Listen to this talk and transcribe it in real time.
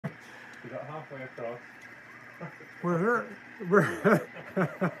We got halfway across. We're here.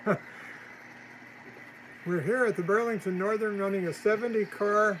 We're here at the Burlington Northern running a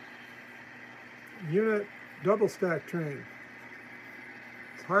 70-car unit double stack train.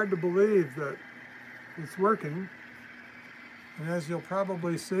 It's hard to believe that it's working, and as you'll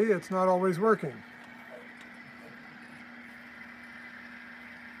probably see, it's not always working.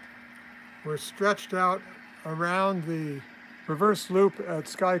 We're stretched out around the reverse loop at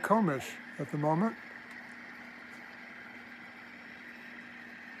Skycomish at the moment.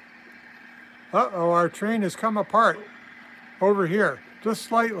 Uh-oh, our train has come apart over here, just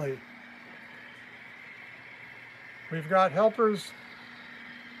slightly. We've got helpers,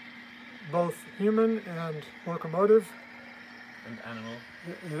 both human and locomotive. And animal.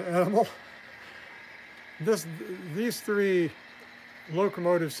 Animal. These three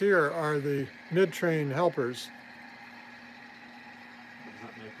locomotives here are the mid-train helpers. What does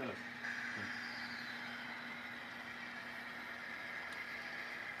that make us?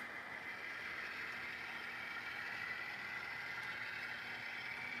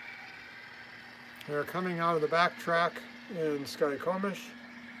 They're coming out of the back track in Skycomish,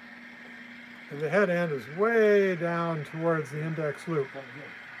 and the head end is way down towards the index loop.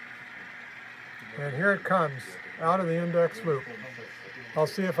 And here it comes, out of the index loop. I'll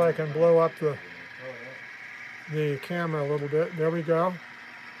see if I can blow up the camera a little bit. There we go.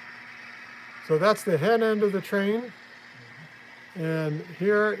 So that's the head end of the train, and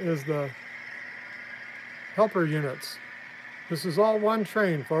here is the helper units. This is all one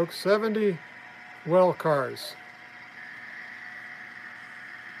train, folks, 70 well cars.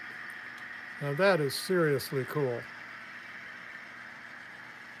 Now that is seriously cool.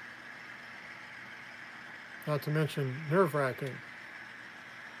 Not to mention nerve-wracking.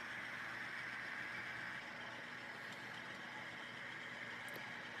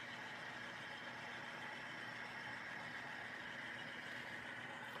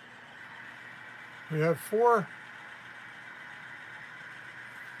 We have four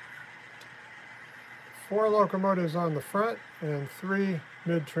locomotives on the front and 3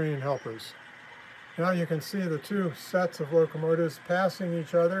 mid-train helpers. Now you can see the 2 sets of locomotives passing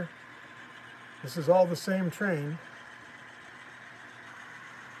each other. This is all the same train.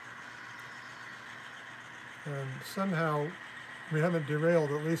 And somehow we haven't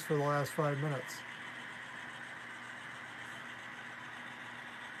derailed, at least for the last 5 minutes.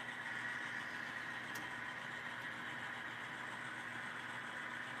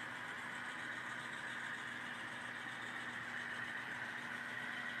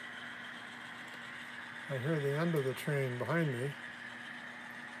 I hear the end of the train behind me,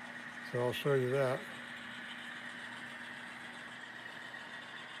 so I'll show you that.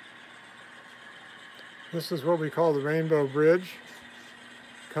 This is what we call the Rainbow Bridge.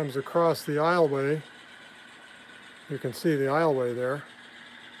 Comes across the aisleway. You can see the aisleway there.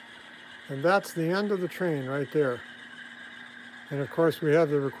 And that's the end of the train right there. And of course we have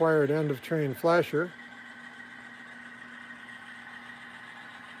the required end of train flasher.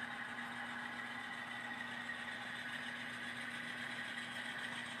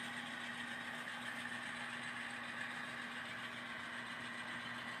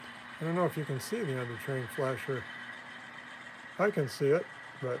 I don't know if you can see the end of train flasher. I can see it,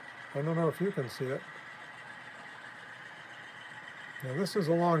 but I don't know if you can see it. Now this is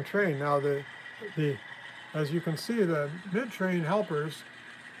a long train. Now as you can see, the mid-train helpers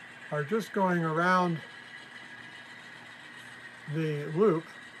are just going around the loop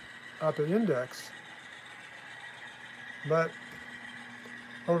up at index. But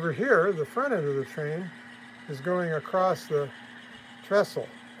over here, the front end of the train is going across the trestle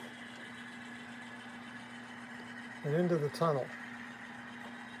and into the tunnel.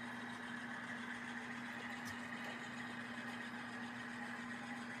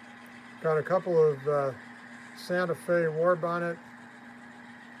 Got a couple of Santa Fe war bonnet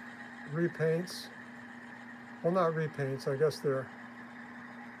repaints. Well, not repaints, I guess they're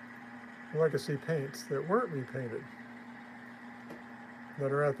legacy paints that weren't repainted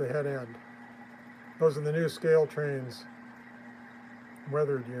that are at the head end. Those are the new ScaleTrains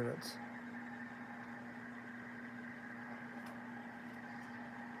weathered units.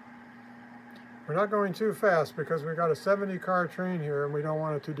 We're not going too fast because we've got a 70-car train here and we don't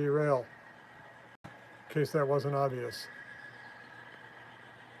want it to derail, in case that wasn't obvious.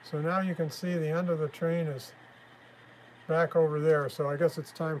 So now you can see the end of the train is back over there, so I guess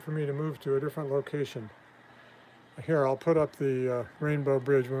it's time for me to move to a different location. Here, I'll put up the Rainbow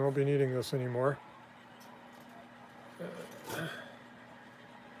Bridge. We won't be needing this anymore.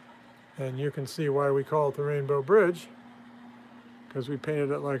 And you can see why we call it the Rainbow Bridge, because we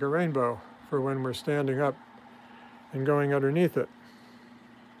painted it like a rainbow for when we're standing up and going underneath it.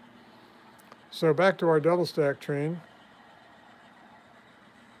 So back to our double stack train.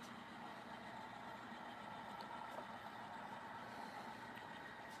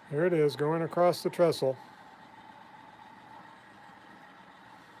 There it is, going across the trestle,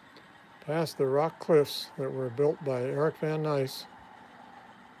 past the rock cliffs that were built by Eric Van Nuys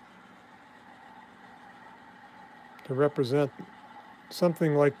to represent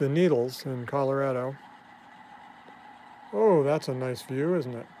something like the Needles in Colorado. Oh, that's a nice view,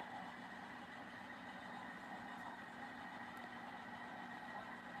 isn't it?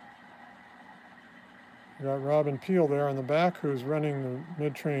 We got Robin Peel there in the back, who's running the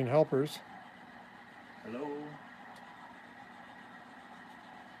mid-train helpers. Hello.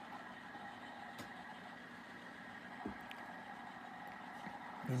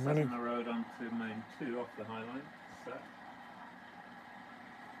 And running the road onto main 2 off the High Line. So.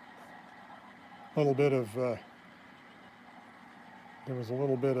 A little bit of, there was a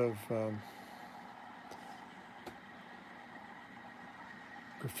little bit of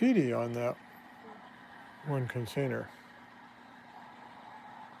graffiti on that one container.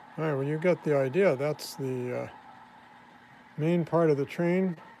 All right, well, you get the idea. That's the main part of the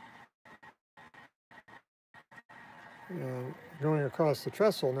train going across the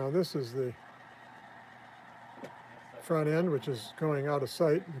trestle. Now this is the front end, which is going out of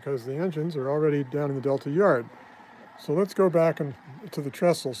sight because the engines are already down in the Delta yard. So let's go back to the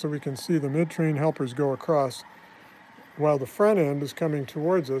trestle so we can see the mid-train helpers go across while the front end is coming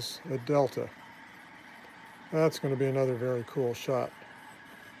towards us at Delta. That's going to be another very cool shot.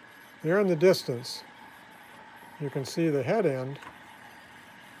 There in the distance, you can see the head end.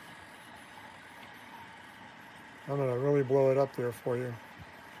 I'm going to really blow it up there for you.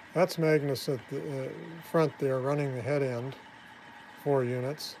 That's Magnus at the front there running the head end, 4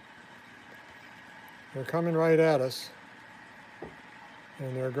 units. They're coming right at us,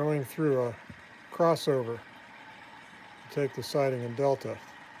 and they're going through a crossover to take the siding in Delta.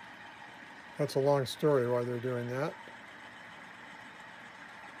 That's a long story why they're doing that.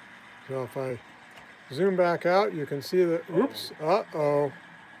 So if I zoom back out, you can see that, oops, uh-oh.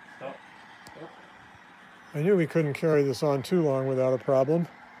 I knew we couldn't carry this on too long without a problem.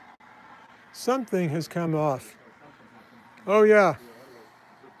 Something has come off. Oh yeah.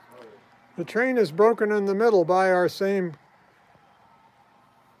 The train is broken in the middle by our same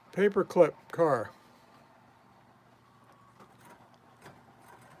paperclip car.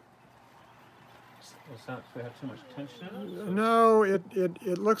 Was that we had too much tension in it? No,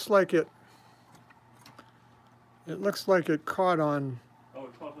 it looks like it looks like it caught on. Oh,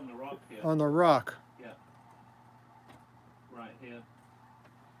 it caught on the rock here. On the rock. Yeah. Right here.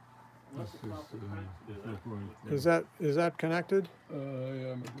 Is that connected?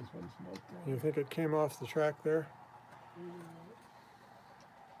 Yeah, but this one's not. You think it came off the track there?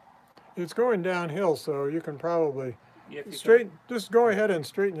 It's going downhill, so you can probably just go ahead and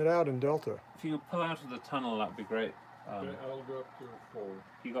straighten it out in Delta. If you pull out of the tunnel, that'd be great. Okay, I'll go up to 4.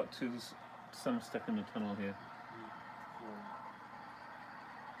 You got some stuck in the tunnel here.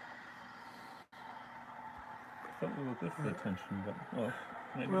 I thought we were good for the tension, but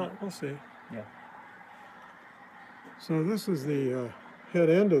maybe well, not. We'll see. Yeah. So this is the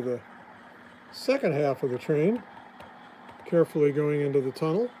head end of the second half of the train, carefully going into the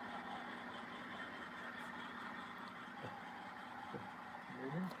tunnel.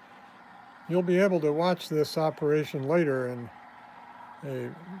 You'll be able to watch this operation later in a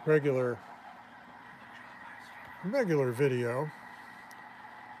regular video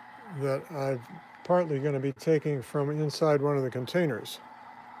that I'm partly going to be taking from inside one of the containers.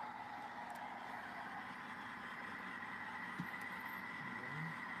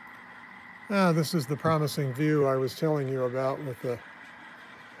 This is the promising view I was telling you about with the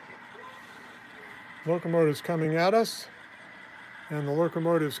locomotives coming at us and the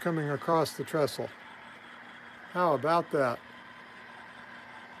locomotives coming across the trestle. How about that?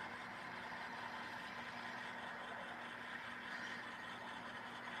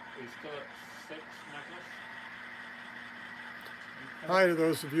 We still at 6, Magnus? Hi to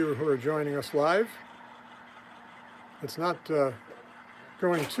those of you who are joining us live. It's not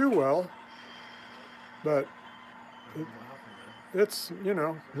going too well, but it's, you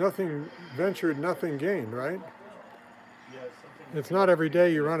know, nothing ventured, nothing gained, right? It's not every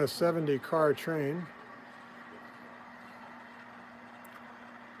day you run a 70-car train.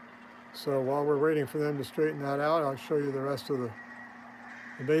 So while we're waiting for them to straighten that out, I'll show you the rest of the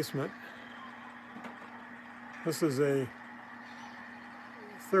basement. This is a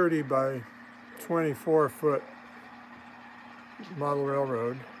 30 by 24 foot model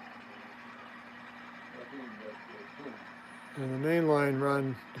railroad. And the main line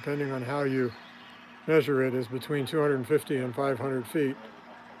run, depending on how you measure it, is between 250 and 500 feet.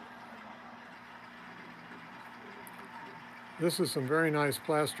 This is some very nice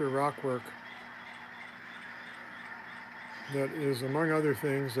plaster rock work that is, among other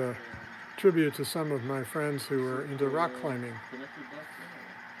things, a tribute to some of my friends who are into rock climbing.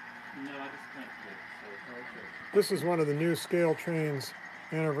 This is one of the new ScaleTrains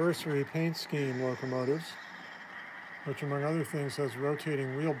anniversary paint scheme locomotives, which among other things has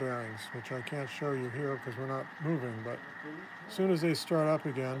rotating wheel bearings, which I can't show you here because we're not moving, but as soon as they start up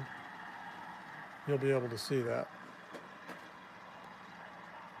again, you'll be able to see that.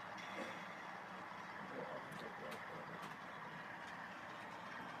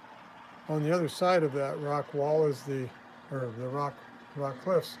 On the other side of that rock wall is the rock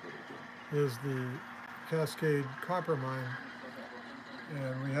cliffs, is the Cascade copper mine,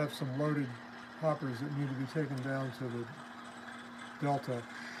 and we have some loaded hoppers that need to be taken down to the Delta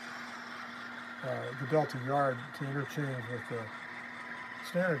yard to interchange with the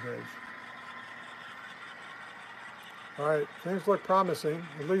standard gauge. All right, things look promising.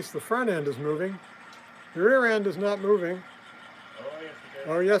 At least the front end is moving. The rear end is not moving.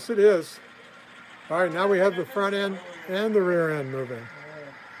 Oh, yes, it is. All right, now we have the front end and the rear end moving.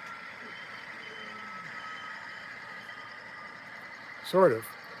 Sort of.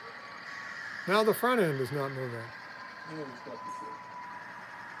 Now the front end is not moving.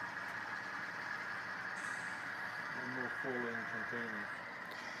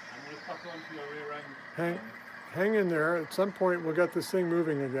 Hang in there. At some point we'll get this thing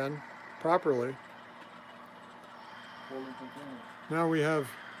moving again, properly. Now we have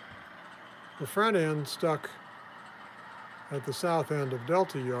the front end stuck at the south end of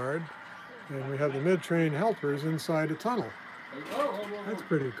Delta Yard, and we have the mid-train helpers inside a tunnel. That's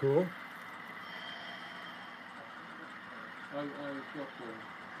pretty cool.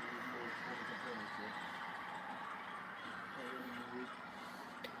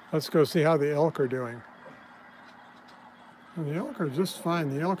 Let's go see how the elk are doing. Well, the elk are just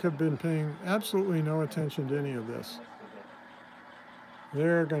fine. The elk have been paying absolutely no attention to any of this.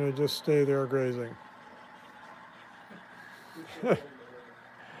 They're going to just stay there grazing.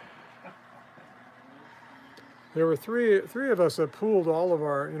 There were three of us that pooled all of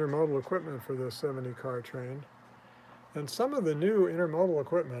our intermodal equipment for this 70-car train. And some of the new intermodal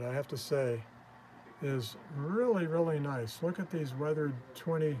equipment, I have to say, is really, really nice. Look at these weathered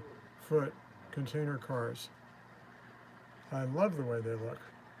 20-foot container cars. I love the way they look.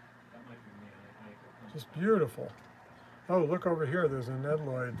 Just beautiful. Oh, look over here, there's a Ned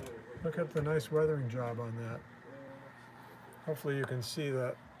Lloyd. Look at the nice weathering job on that. Hopefully you can see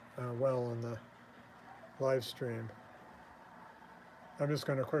that well on the live stream. I'm just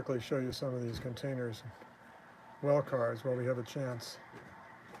going to quickly show you some of these containers, well cars, while we have a chance.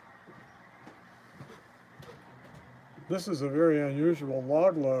 This is a very unusual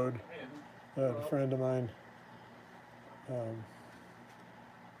log load that a friend of mine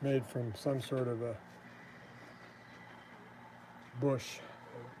made from some sort of a bush,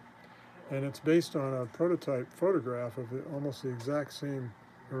 and it's based on a prototype photograph of almost the exact same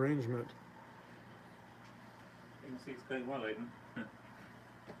arrangement. You can see it's going well, Aidan.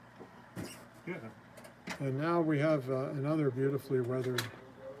 Yeah. And now we have another beautifully weathered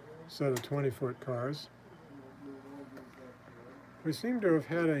set of 20-foot cars. We seem to have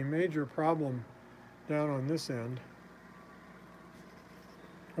had a major problem down on this end.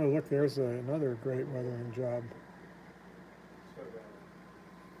 Oh, look, there's another great weathering job.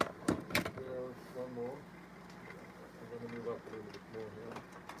 One more. I'm going to move up a little bit more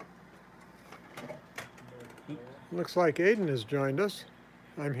here. Looks like Aidan has joined us.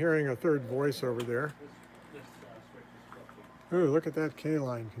 I'm hearing a third voice over there. Ooh, look at that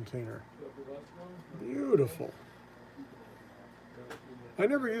K-line container. Beautiful. I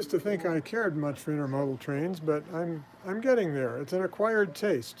never used to think I cared much for intermodal trains, but I'm getting there. It's an acquired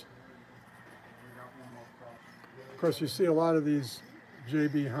taste. Of course, you see a lot of these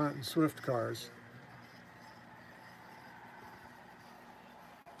J.B. Hunt and Swift cars.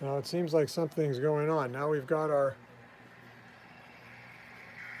 Now it seems like something's going on. Now we've got our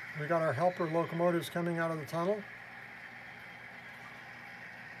helper locomotives coming out of the tunnel.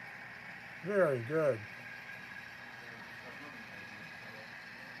 Very good.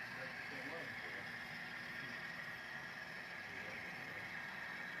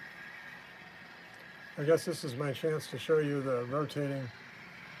 I guess this is my chance to show you the rotating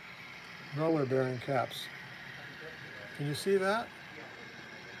roller bearing caps. Can you see that?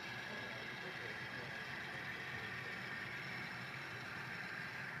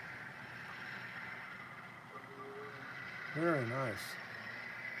 Very nice.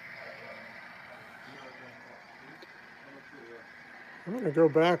 I'm going to go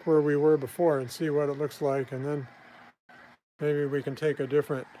back where we were before and see what it looks like, and then maybe we can take a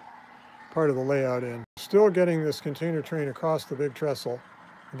different part of the layout in. Still getting this container train across the big trestle,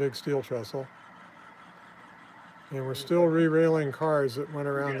 the big steel trestle. And we're still re-railing cars that went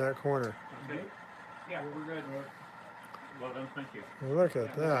around that corner. Okay. Yeah, we're good. Well done, thank you. Well, look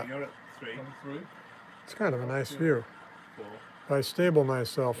at that. You're at 3. It's kind of a nice view. 4. If I stable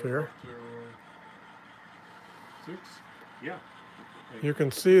myself here, 6. Yeah. you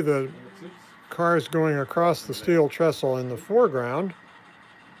can see the 6. cars going across the steel trestle in the foreground.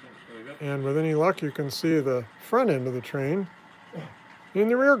 Very good. And with any luck, you can see the front end of the train in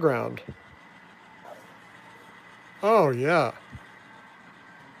the rear ground. Oh, yeah.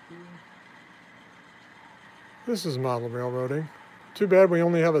 This is model railroading. Too bad we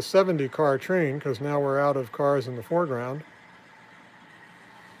only have a 70-car train, because now we're out of cars in the foreground.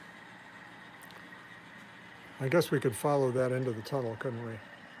 I guess we could follow that into the tunnel, couldn't we?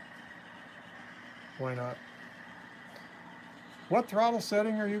 Why not? What throttle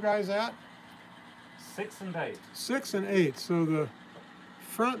setting are you guys at? 6 and 8. 6 and 8. So the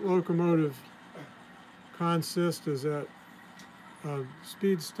front locomotive consist is at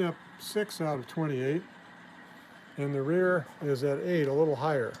speed step 6 out of 28. And the rear is at 8, a little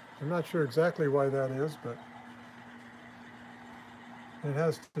higher. I'm not sure exactly why that is, but it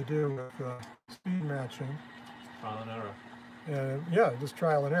has to do with speed matching. Trial and error. And yeah, just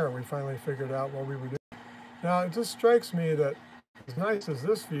trial and error. We finally figured out what we were doing. Now, it just strikes me that as nice as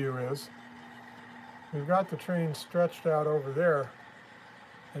this view is, we've got the train stretched out over there,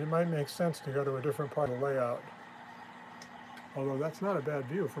 and it might make sense to go to a different part of the layout. Although that's not a bad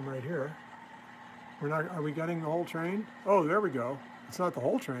view from right here. Are we getting the whole train? Oh, there we go. It's not the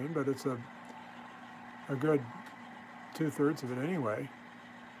whole train, but it's a good 2/3 of it anyway.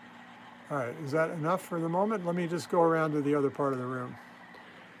 All right, is that enough for the moment? Let me just go around to the other part of the room.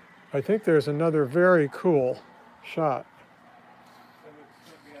 I think there's another very cool shot.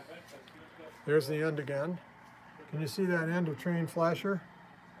 There's the end again. Can you see that end of train flasher?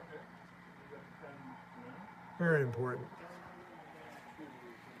 Very important.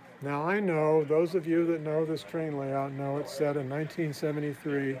 Now I know, those of you that know this train layout know it's set in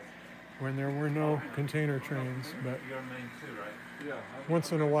 1973 when there were no container trains, but You're main 2, right? Yeah.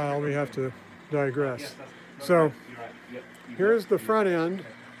 once in a while we have to digress. Yes, that's So right. You're right. Yep. here's the front end,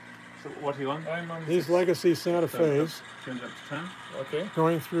 So what do you want? I'm on these 6. legacy Santa Fe's, Change up to 10. Okay.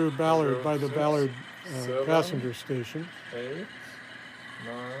 going through Ballard, by the 6, Ballard 7. passenger station. 8,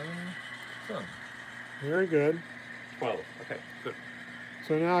 9, 10. Very good. 12. Okay, good.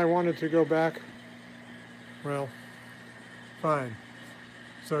 So now I wanted to go back. Well, fine.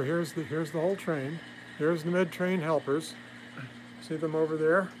 So here's the whole train. Here's the mid-train helpers. See them over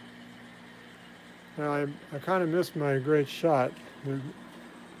there? Now I kind of missed my great shot.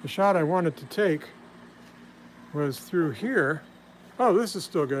 The shot I wanted to take was through here. Oh, this is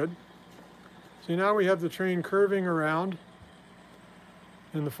still good. See, now we have the train curving around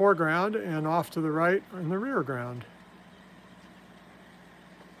in the foreground and off to the right in the rear ground.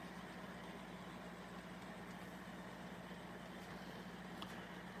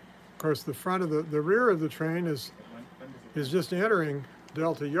 Of course, the front of the rear of the train is just entering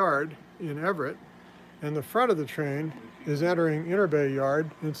Delta Yard in Everett, and the front of the train is entering Interbay Yard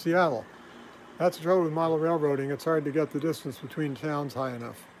in Seattle. That's the trouble with model railroading. It's hard to get the distance between towns high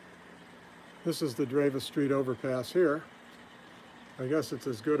enough. This is the Dravis Street overpass here. I guess it's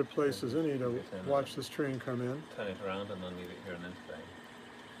as good a place as any to watch this train come in. Turn it around and then leave it here and then today.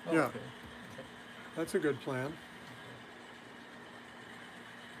 Yeah, that's a good plan.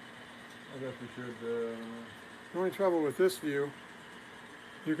 I guess we should. The only trouble with this view,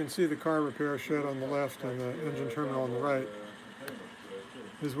 you can see the car repair shed on the left and the engine terminal on the right,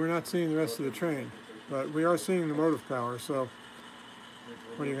 is we're not seeing the rest of the train, but we are seeing the motive power, so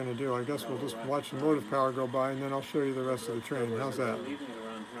what are you going to do? I guess we'll just watch the motive power go by and then I'll show you the rest of the train. How's that? Leaving it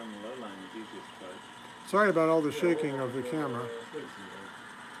around here on the low line is easiest choice. Sorry about all the shaking of the camera.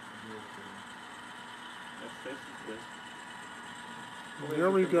 That's basically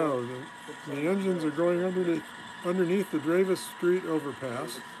There we go. The engines are going underneath the Dravis Street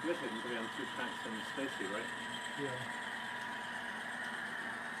overpass. Split it and put it on 2 tracks and Stacy, right? Yeah.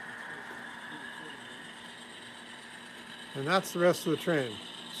 And that's the rest of the train,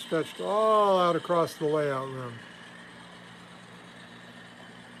 stretched all out across the layout room.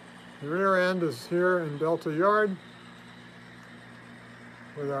 The rear end is here in Delta Yard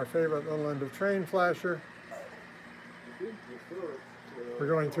with our favorite little end of train flasher. We're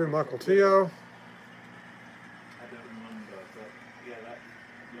going through Mukilteo.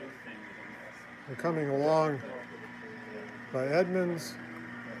 We're coming along by Edmonds,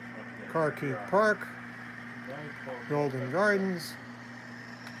 Carkeek Park, Golden Gardens,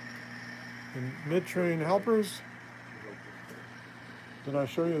 and mid-train helpers. Did I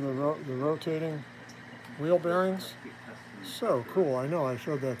show you the rotating wheel bearings? So cool. I know I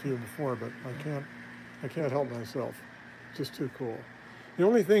showed that to you before, but I can't help myself. Just too cool. The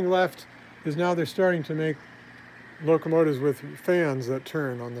only thing left is now they're starting to make locomotives with fans that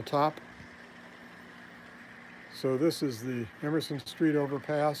turn on the top. So this is the Emerson Street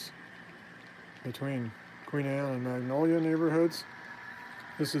overpass between Queen Anne and Magnolia neighborhoods.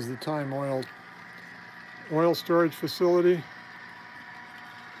 This is the Time oil storage facility.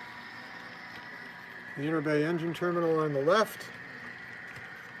 The Interbay engine terminal on the left.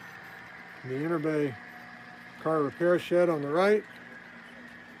 The Interbay car repair shed on the right.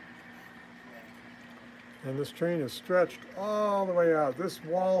 And this train is stretched all the way out. This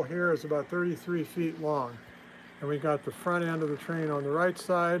wall here is about 33 feet long. And we got the front end of the train on the right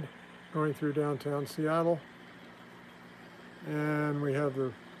side going through downtown Seattle. And we have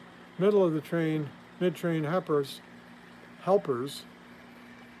the middle of the train, mid-train helpers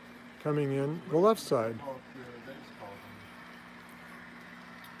coming in the left side.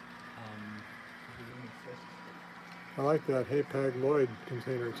 I like that Hapag Lloyd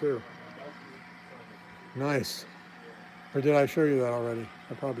container too. Nice. Or did I show you that already?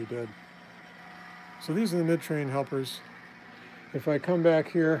 I probably did. So these are the mid-train helpers. If I come back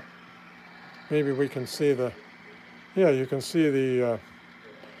here, maybe we can see the, yeah, you can see the,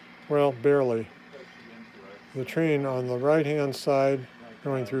 well, barely. The train on the right-hand side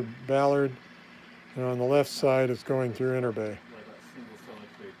going through Ballard, and on the left side it's going through Interbay.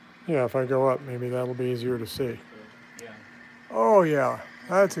 Yeah, if I go up, maybe that'll be easier to see. Oh yeah,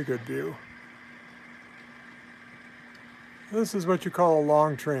 that's a good view. This is what you call a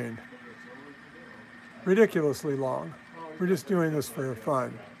long train. Ridiculously long. We're just doing this for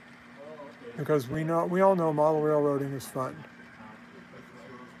fun. Because we all know model railroading is fun.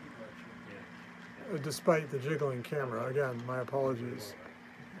 Despite the jiggling camera. Again, my apologies.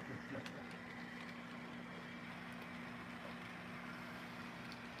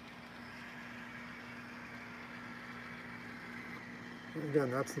 Again,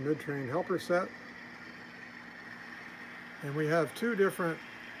 that's the mid-train helper set. And we have two different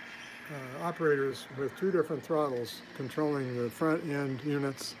operators with two different throttles controlling the front end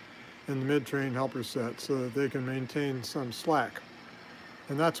units in the mid-train helper set so that they can maintain some slack.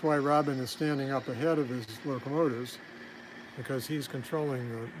 And that's why Robin is standing up ahead of his locomotives, because he's controlling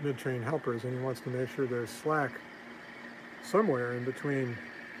the mid-train helpers and he wants to make sure there's slack somewhere in between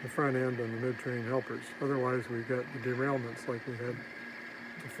the front end and the mid-train helpers. Otherwise we get the derailments like we had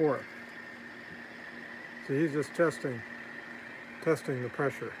before. So he's just testing the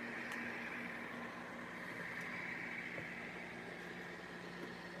pressure.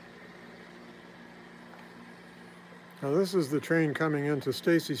 Now this is the train coming into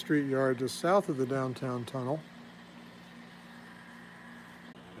Stacy Street Yard just south of the downtown tunnel.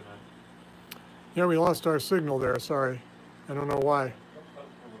 Yeah, we lost our signal there, sorry. I don't know why.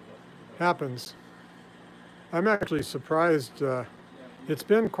 Happens. I'm actually surprised. It's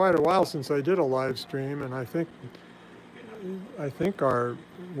been quite a while since I did a live stream, and I think our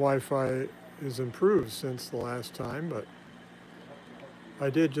Wi-Fi is improved since the last time, but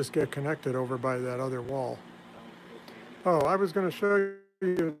I did just get connected over by that other wall. Oh, I was going to show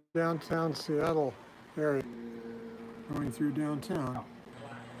you downtown Seattle area, going through downtown.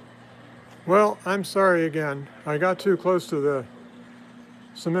 Well, I'm sorry again. I got too close to the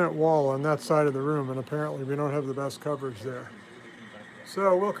cement wall on that side of the room, and apparently we don't have the best coverage there.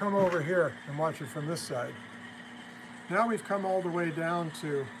 So we'll come over here and watch it from this side. Now we've come all the way down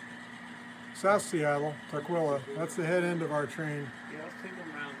to South Seattle, Tukwila. That's the head end of our train,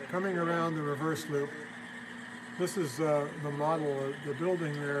 coming around the reverse loop. This is the model. The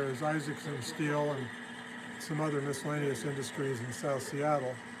building there is Isaacson Steel and some other miscellaneous industries in South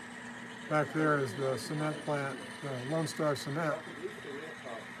Seattle. Back there is the cement plant, Lone Star Cement.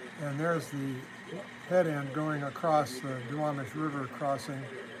 And there's the head end going across the Duwamish River crossing,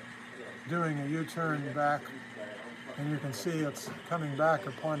 doing a U-turn back, and you can see it's coming back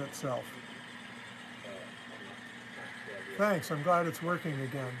upon itself. Thanks, I'm glad it's working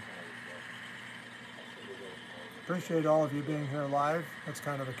again. Appreciate all of you being here live. That's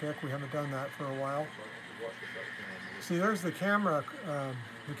kind of a kick. We haven't done that for a while. See, there's the camera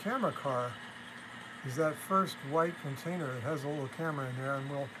car. Is that first white container. It has a little camera in there, and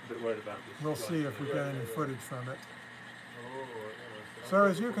we'll see if we get any footage from it. So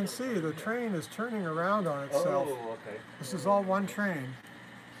as you can see, the train is turning around on itself. Oh, okay. This is all one train.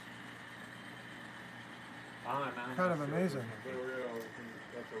 kind of amazing.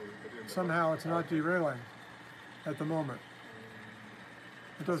 Somehow it's not derailing at the moment.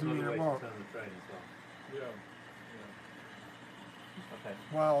 It doesn't mean it won't. Yeah. Okay.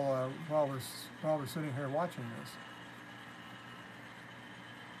 While we're sitting here watching this,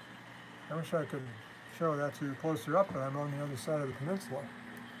 I wish I could show that to you closer up, but I'm on the other side of the peninsula.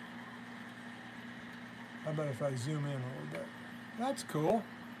 How about if I zoom in a little bit? That's cool.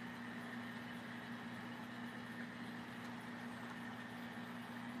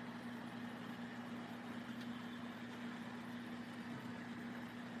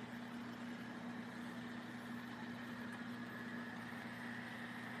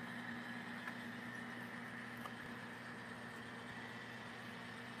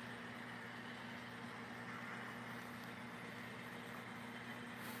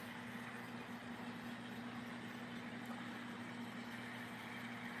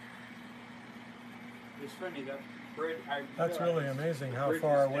 It's funny that bridge. That's really amazing how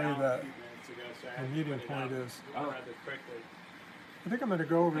far away that the meeting point is. Oh. I think I'm going to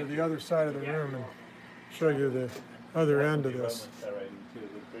go over to the other side of the room and show you the other end of this.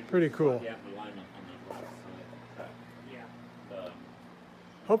 Pretty cool.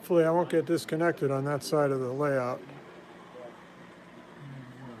 Hopefully I won't get disconnected on that side of the layout.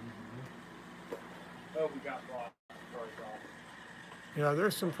 Oh, we got lost. Yeah,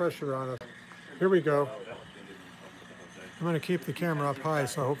 there's some pressure on us. Here we go. I'm going to keep the camera up high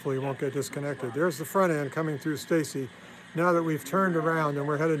so hopefully it won't get disconnected. There's the front end coming through Stacy now that we've turned around and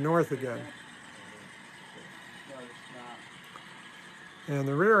we're headed north again. And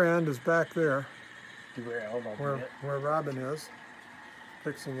the rear end is back there where Robin is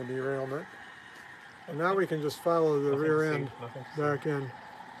fixing a derailment. And now we can just follow the rear end back in.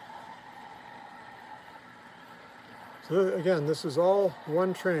 So again, this is all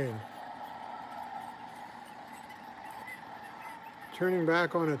one train. Turning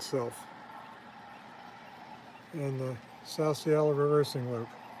back on itself in the South Seattle reversing loop.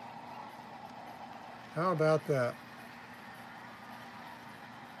 How about that?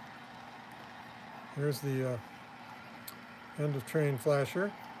 Here's the end of train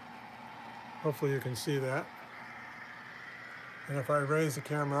flasher. Hopefully you can see that. And if I raise the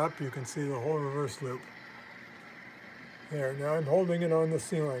camera up, you can see the whole reverse loop. There, now I'm holding it on the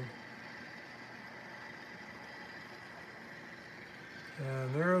ceiling.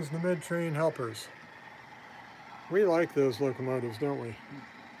 And there's the mid-train helpers. We like those locomotives, don't we?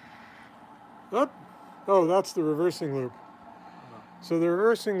 Up. Oh, that's the reversing loop. So the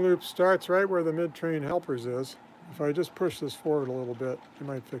reversing loop starts right where the mid-train helpers is. If I just push this forward a little bit, it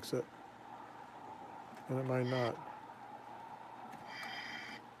might fix it. And it might not.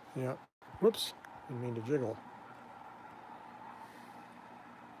 Yeah. Whoops. Didn't mean to jiggle.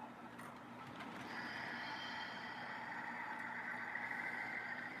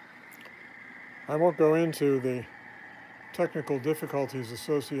 I won't go into the technical difficulties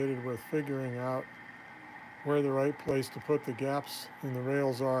associated with figuring out where the right place to put the gaps in the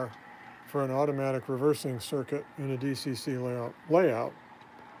rails are for an automatic reversing circuit in a DCC layout.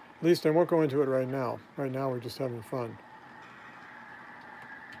 At least I won't go into it right now. Right now we're just having fun.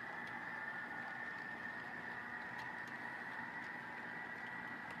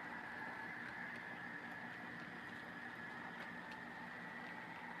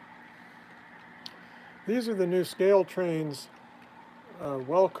 These are the new ScaleTrains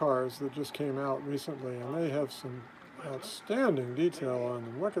well cars that just came out recently, and they have some outstanding detail on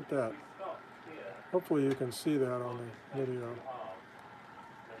them. Look at that. Hopefully you can see that on the video.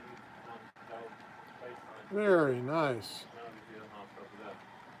 Very nice.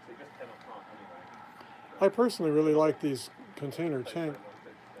 I personally really like these container tank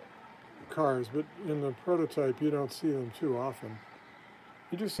cars, but in the prototype you don't see them too often.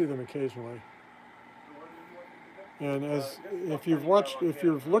 You do see them occasionally. And if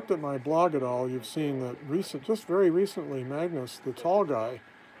you've looked at my blog at all, you've seen that just very recently, Magnus, the tall guy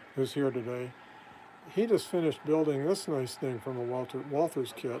who's here today, he just finished building this nice thing from a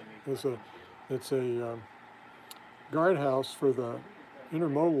Walther's kit. It's a guardhouse for the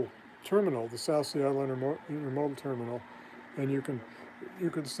intermodal terminal, the South Seattle intermodal terminal, and you can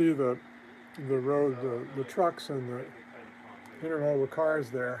see the road, the trucks and the intermodal cars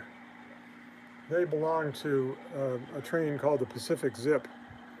there. They belong to a train called the Pacific Zip,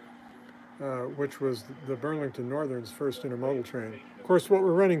 which was the Burlington Northern's first intermodal train. Of course, what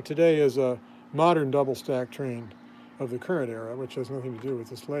we're running today is a modern double-stack train of the current era, which has nothing to do with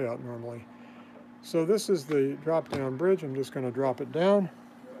this layout normally. So this is the drop-down bridge. I'm just going to drop it down.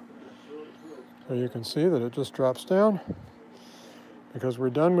 So you can see that it just drops down because we're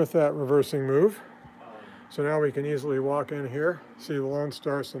done with that reversing move. So now we can easily walk in here, see the Lone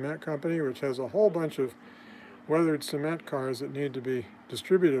Star Cement Company, which has a whole bunch of weathered cement cars that need to be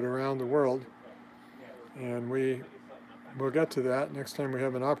distributed around the world. And we'll get to that next time we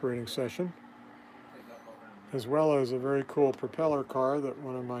have an operating session, as well as a very cool propeller car that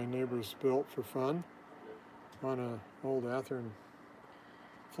one of my neighbors built for fun on an old Athearn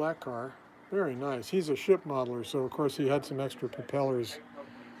flat car. Very nice. He's a ship modeler, so of course he had some extra propellers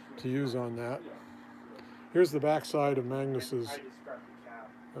to use on that. Here's the backside of Magnus's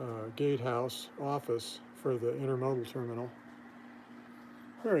gatehouse office for the intermodal terminal.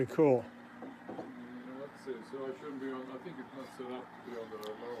 Very cool. Let's see. So I shouldn't be on. I think it's not set up to be on the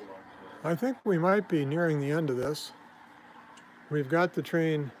lower line. I think we might be nearing the end of this. We've got the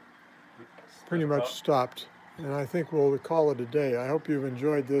train pretty much stopped, and I think we'll call it a day. I hope you've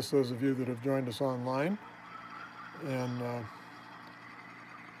enjoyed this, those of you that have joined us online. And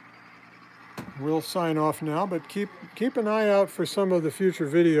we'll sign off now, but keep an eye out for some of the future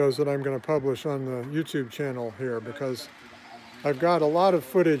videos that I'm going to publish on the YouTube channel here, because I've got a lot of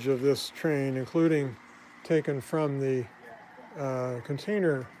footage of this train, including taken from the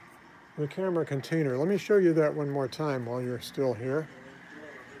container, the camera container. Let me show you that one more time while you're still here.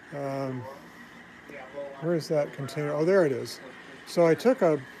 Where is that container? Oh, there it is. So I took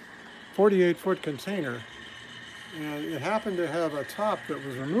a 48-foot container, and it happened to have a top that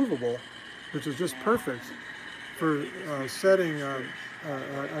was removable, which is just perfect for setting a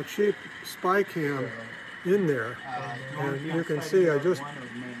cheap spy cam in there. And you can see I just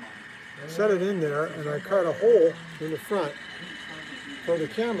set it in there, and I cut a hole in the front for the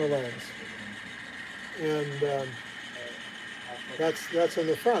camera lens. And that's in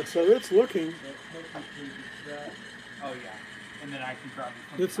the front. So it's looking,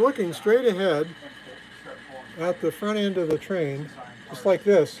 it's looking straight ahead at the front end of the train, just like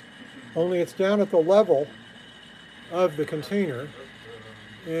this, only it's down at the level of the container.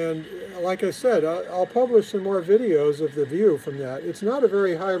 And like I said, I'll publish some more videos of the view from that. It's not a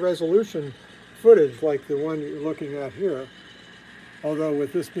very high resolution footage like the one you're looking at here, although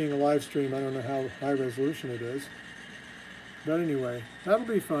with this being a live stream, I don't know how high resolution it is. But anyway, that'll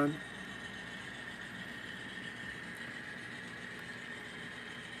be fun.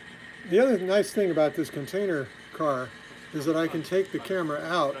 The other nice thing about this container car is that I can take the camera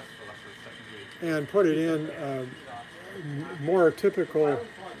out and put it in more typical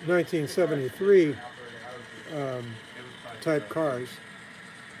 1973 type cars,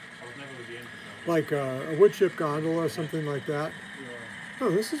 like a wood chip gondola or something like that.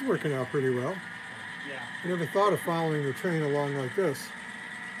 Oh, this is working out pretty well. I never thought of following the train along like this.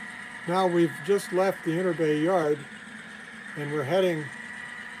 Now we've just left the Interbay Yard, and we're heading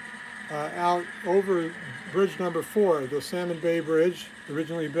out over bridge number 4, the Salmon Bay Bridge,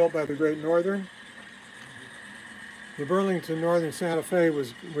 originally built by the Great Northern. The Burlington Northern Santa Fe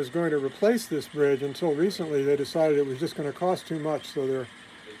was going to replace this bridge until recently. They decided it was just going to cost too much, so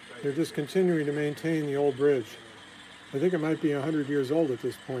they're just continuing to maintain the old bridge. I think it might be 100 years old at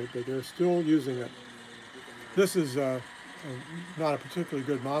this point, but they're still using it. This is not a particularly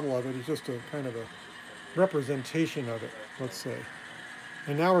good model of it. It's just a kind of a representation of it, let's say.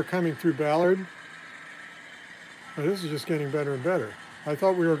 And now we're coming through Ballard. Oh, this is just getting better and better. I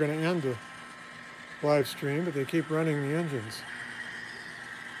thought we were going to end the live stream, but they keep running the engines.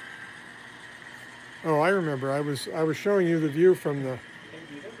 Oh, I remember. I was showing you the view from the...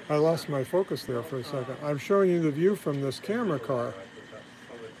 I lost my focus there for a second. I'm showing you the view from this camera car.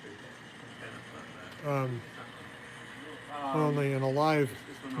 Only in a live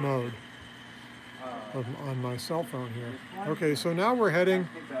mode on my cell phone here. Okay, so now we're heading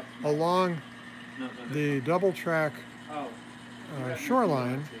along the double track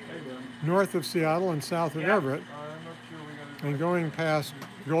shoreline north of Seattle and south of Everett, and going past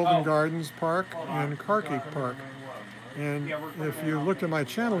Golden Gardens Park and Carkeek Park. And if you looked at my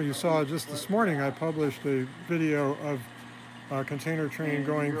channel, you saw just this morning I published a video of a container train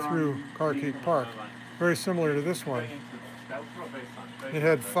going through Carkeek Park, very similar to this one. It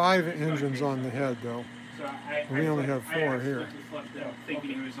had 5 engines on the head, though. We only have 4 here.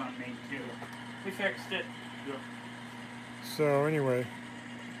 We fixed it. So anyway,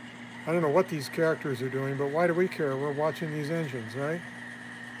 I don't know what these characters are doing, but why do we care? We're watching these engines, right?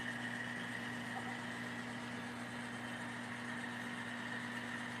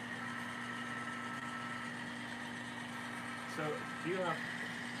 So, do you have...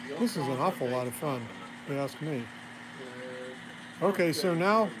 This is an awful lot of fun, if you ask me. Okay, so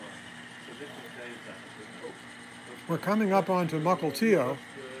now we're coming up onto Mukilteo,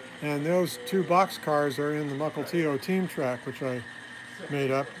 and those 2 boxcars are in the Mukilteo team track, which I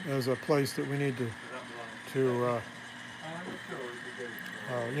made up as a place that we need to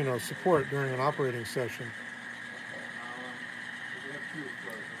you know, support during an operating session.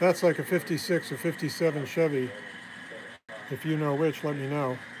 That's like a 56 or 57 Chevy. If you know which, let me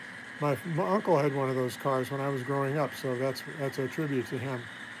know. My uncle had one of those cars when I was growing up, so that's a tribute to him.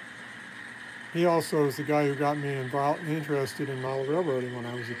 He also is the guy who got me interested in model railroading when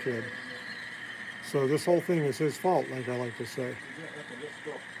I was a kid. So this whole thing is his fault, like I like to say.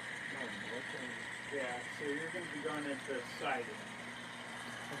 Yeah, so you're going to be going into siding.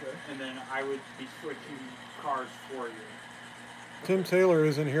 Okay. And then I would be switching cars for you. Tim Taylor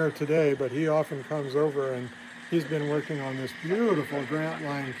isn't here today, but he often comes over, and he's been working on this beautiful Grant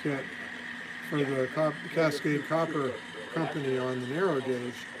Line kit for the Cascade Copper Company on the narrow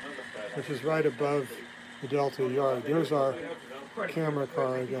gauge, which is right above the Delta Yard. There's our camera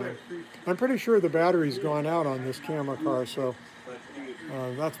car again. I'm pretty sure the battery's gone out on this camera car, so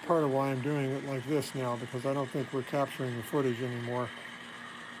that's part of why I'm doing it like this now, because I don't think we're capturing the footage anymore.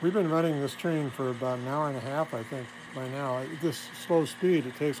 We've been running this train for about an hour and a half, I think, by now. At this slow speed,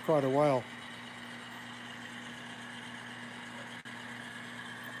 it takes quite a while.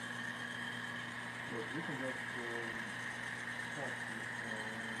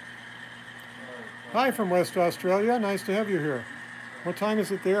 Hi from West Australia. Nice to have you here. What time is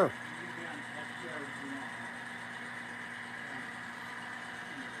it there?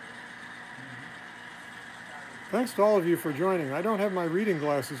 Thanks to all of you for joining. I don't have my reading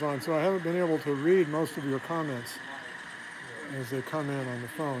glasses on, so I haven't been able to read most of your comments as they come in on the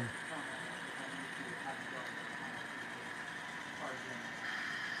phone.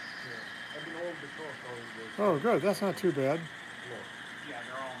 Oh, good. That's not too bad.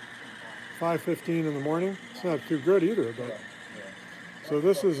 5:15 in the morning. It's not too good either, but so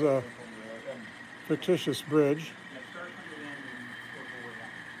this is a fictitious bridge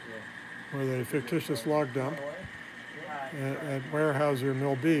with a fictitious log dump at Weyerhaeuser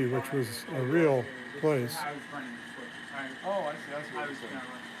Mill B, which was a real place.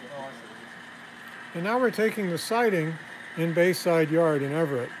 And now we're taking the siding in Bayside Yard in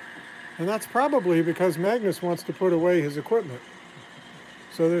Everett. And that's probably because Magnus wants to put away his equipment.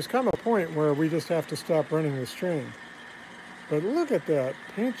 So there's come a point where we just have to stop running this train. But look at that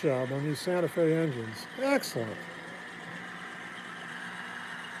paint job on these Santa Fe engines. Excellent.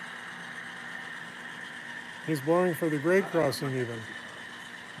 He's blowing for the grade crossing even.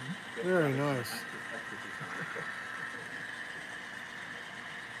 Very nice.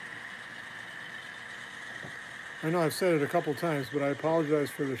 I know I've said it a couple times, but I apologize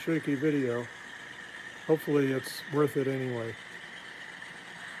for the shaky video. Hopefully it's worth it anyway.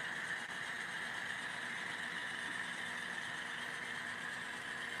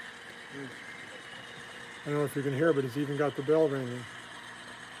 I don't know if you can hear, but it's even got the bell ringing.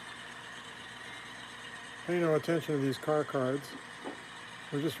 Pay no attention to these car cards.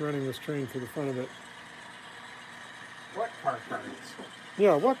 We're just running this train for the fun of it. What car cards?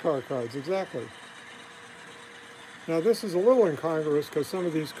 Yeah, what car cards, exactly. Now this is a little incongruous because some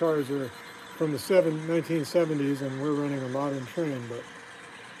of these cars are from the 1970s and we're running a modern train, but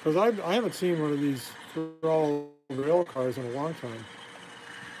because I haven't seen one of these all rail cars in a long time.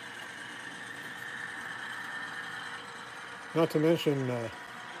 Not to mention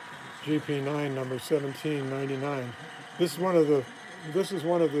GP9 number 1799. This is one of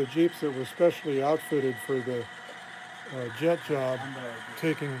the Jeeps that was specially outfitted for the jet job,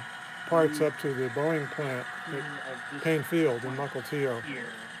 taking parts up to the Boeing plant at Payne Field in Mukilteo,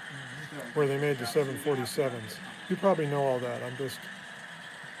 where they made the 747s. You probably know all that. I'm just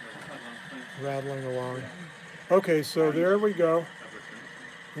rattling along. Okay, so there we go.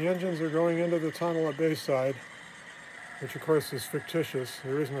 The engines are going into the tunnel at Bayside, which of course is fictitious.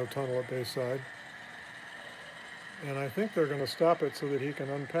 There is no tunnel at Bayside. And I think they're going to stop it so that he can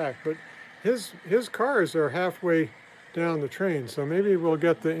unpack. But his cars are halfway down the train, so maybe we'll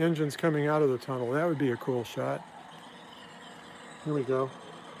get the engines coming out of the tunnel. That would be a cool shot. Here we go.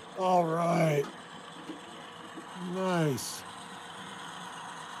 All right. Nice.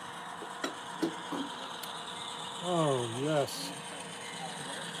 Oh, yes.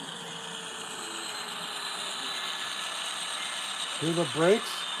 Hear the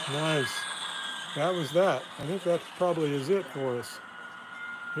brakes? Nice. That was that. I think that probably is it for us.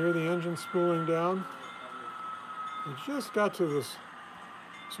 Hear the engine spooling down. We just got to this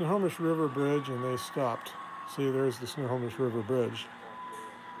Snohomish River Bridge and they stopped. See, there's the Snohomish River Bridge.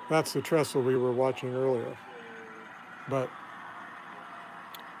 That's the trestle we were watching earlier. But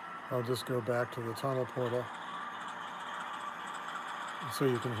I'll just go back to the tunnel portal so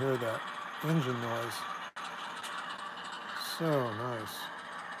you can hear that engine noise. So nice.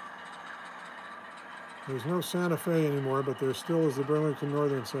 There's no Santa Fe anymore, but there still is the Burlington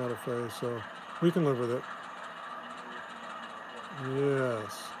Northern Santa Fe, so we can live with it.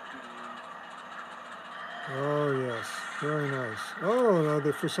 Yes. Oh, yes. Very nice. Oh,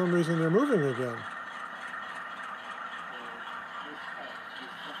 now for some reason they're moving again.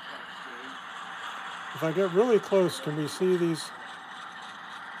 If I get really close, can we see these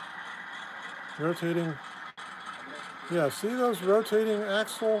rotating? Yeah, see those rotating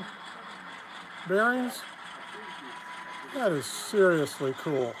axle bearings? That is seriously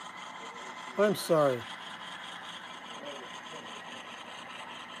cool. I'm sorry.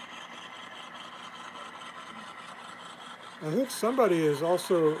 I think somebody is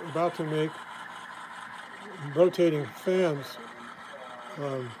also about to make rotating fans,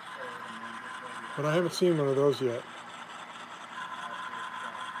 but I haven't seen one of those yet.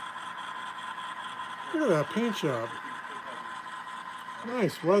 Look at that paint job.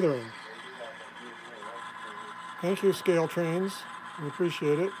 Nice weathering. Thank you, ScaleTrains. We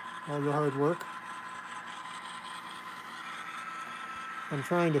appreciate it, all your hard work. I'm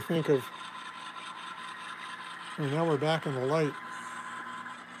trying to think of, now we're back in the light.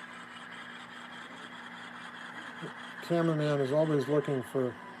 The cameraman is always looking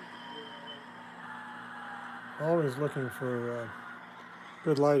for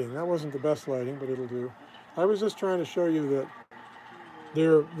good lighting. That wasn't the best lighting, but it'll do. I was just trying to show you that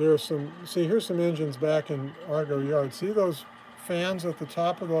there's some, see, here's some engines back in Argo Yard. See those fans at the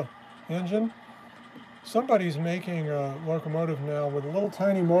top of the engine? Somebody's making a locomotive now with little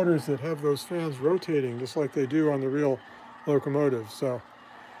tiny motors that have those fans rotating just like they do on the real locomotive. So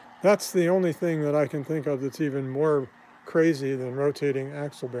that's the only thing that I can think of that's even more crazy than rotating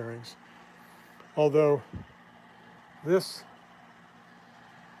axle bearings. Although this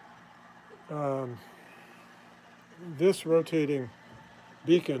this rotating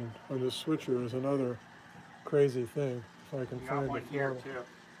beacon on the switcher is another crazy thing. If I can find one it. here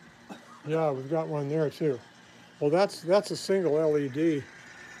too. Yeah, we've got one there too. Well, that's a single LED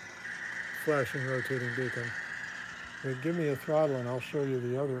flashing rotating beacon. But give me a throttle and I'll show you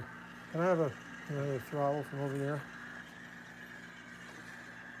the other. Can I have another throttle from over there?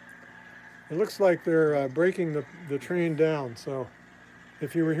 It looks like they're breaking the train down. So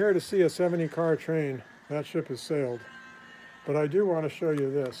if you were here to see a 70-car train, that ship has sailed. But I do want to show you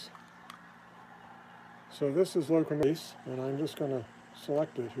this. So this is locomotive, and I'm just going to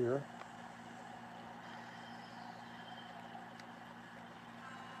select it here.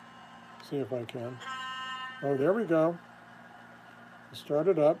 See if I can. Oh, there we go. Start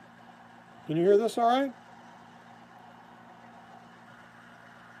it up. Can you hear this all right?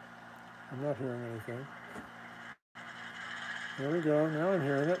 I'm not hearing anything. There we go. Now I'm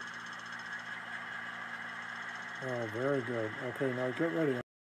hearing it. Oh, very good. Okay, now get ready.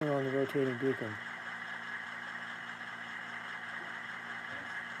 I'm on the rotating beacon.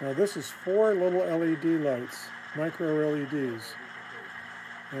 Now this is 4 little LED lights, micro LEDs.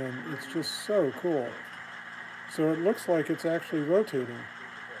 And it's just so cool. So it looks like it's actually rotating.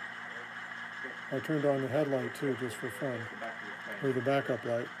 I turned on the headlight too, just for fun, or the backup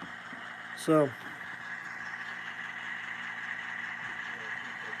light. So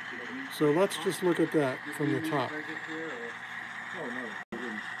let's just look at that from the top.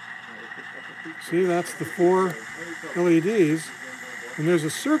 See, that's the 4 LEDs, and there's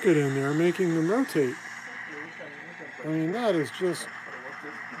a circuit in there making them rotate. I mean, that is just...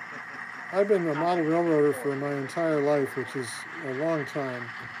 I've been a model railroader for my entire life, which is a long time,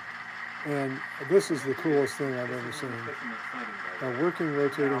 and this is the coolest thing I've ever seen. A working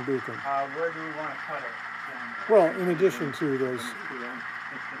rotating beacon. Where do we want to cut it? Well, in addition to those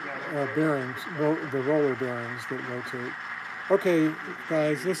bearings, the roller bearings that rotate. Okay,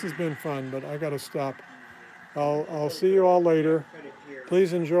 guys, this has been fun, but I got to stop. I'll see you all later.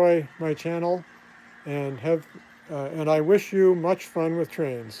 Please enjoy my channel, and I wish you much fun with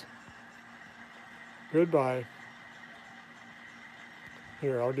trains. Goodbye.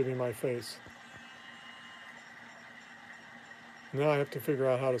 Here, I'll give you my face. Now I have to figure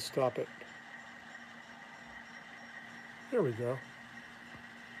out how to stop it. There we go.